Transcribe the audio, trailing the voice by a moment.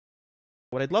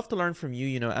What I'd love to learn from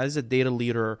you, as a data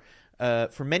leader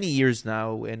for many years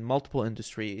now in multiple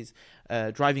industries,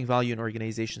 driving value in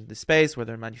organizations in the space,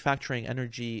 whether in manufacturing,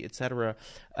 energy, etc.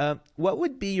 What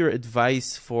would be your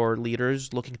advice for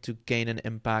leaders looking to gain an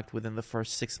impact within the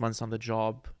first 6 months on the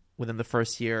job, within the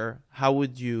first year? How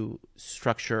would you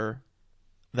structure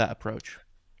that approach?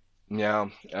 Yeah,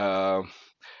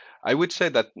 I would say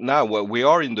that now we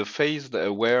are in the phase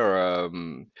where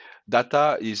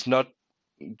data is not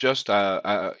just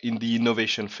in the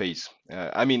innovation phase.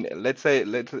 I mean, let's say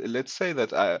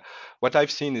that what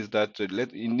I've seen is that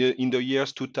in the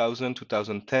years 2000,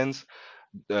 2010s,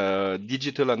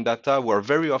 digital and data were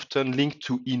very often linked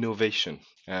to innovation,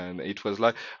 and it was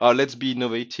like, oh, let's be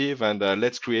innovative and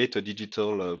let's create a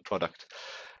digital product.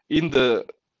 In the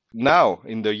Now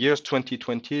in the years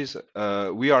 2020s,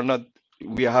 we are not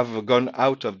we have gone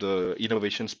out of the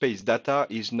innovation space. Data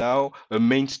is now a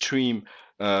mainstream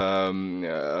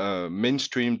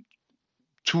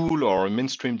tool or a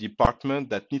mainstream department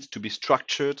that needs to be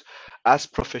structured as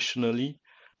professionally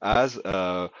as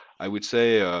I would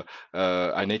say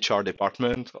an HR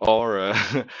department or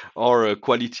or a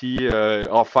quality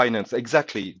or finance.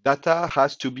 Exactly, data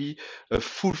has to be a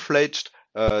full-fledged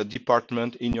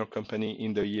department in your company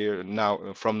in the year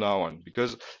now from now on.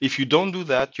 Because if you don't do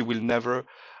that, you will never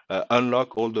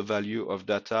unlock all the value of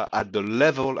data at the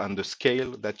level and the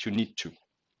scale that you need to.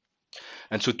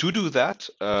 And so to do that,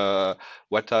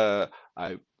 what I,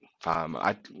 I,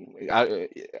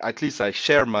 at least I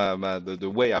share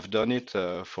the way I've done it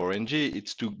for NG.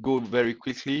 It's to go very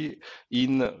quickly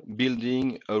in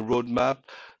building a roadmap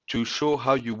to show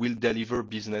how you will deliver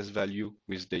business value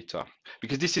with data.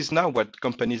 Because this is now what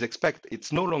companies expect.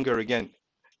 It's no longer, again,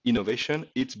 innovation,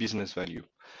 it's business value.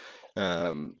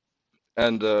 Um,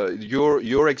 and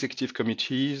your executive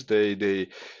committees, they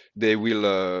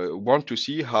will want to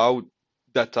see how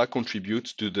data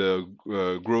contributes to the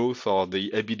growth or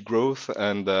the EBIT growth,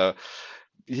 and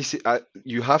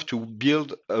you have to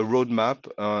build a roadmap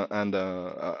and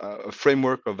a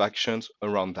framework of actions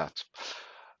around that.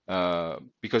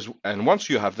 Because and once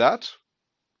you have that,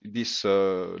 this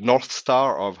North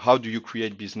Star of how do you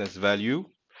create business value,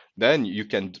 then you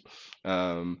can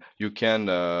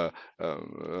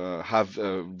have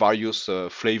various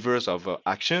flavors of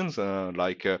actions,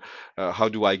 like how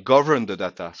do I govern the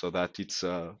data so that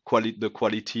the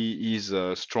quality is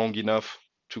strong enough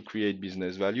to create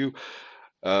business value.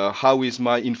 How is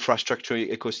my infrastructure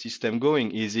ecosystem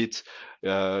going? Is it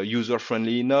user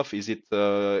friendly enough? Is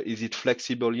it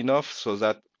flexible enough so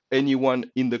that anyone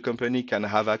in the company can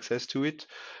have access to it?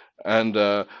 And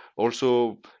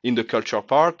also in the culture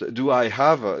part,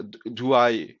 how do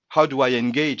I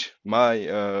engage my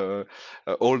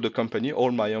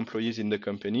all my employees in the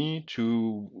company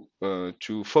to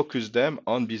focus them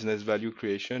on business value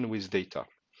creation with data?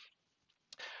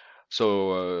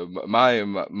 So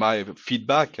my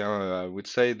feedback, I would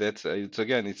say that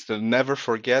it's to never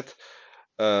forget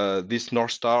this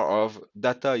North Star of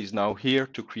data is now here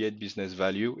to create business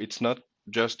value. It's not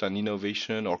just an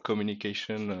innovation or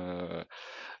communication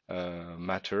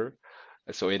matter.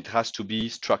 So it has to be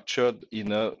structured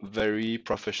in a very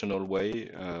professional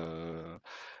way,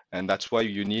 and that's why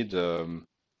you need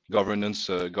governance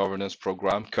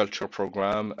program, culture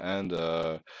program, and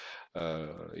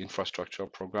infrastructure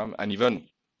program, and even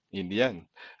in the end,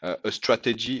 a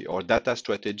strategy or data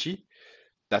strategy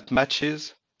that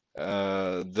matches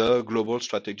the global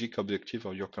strategic objective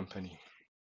of your company.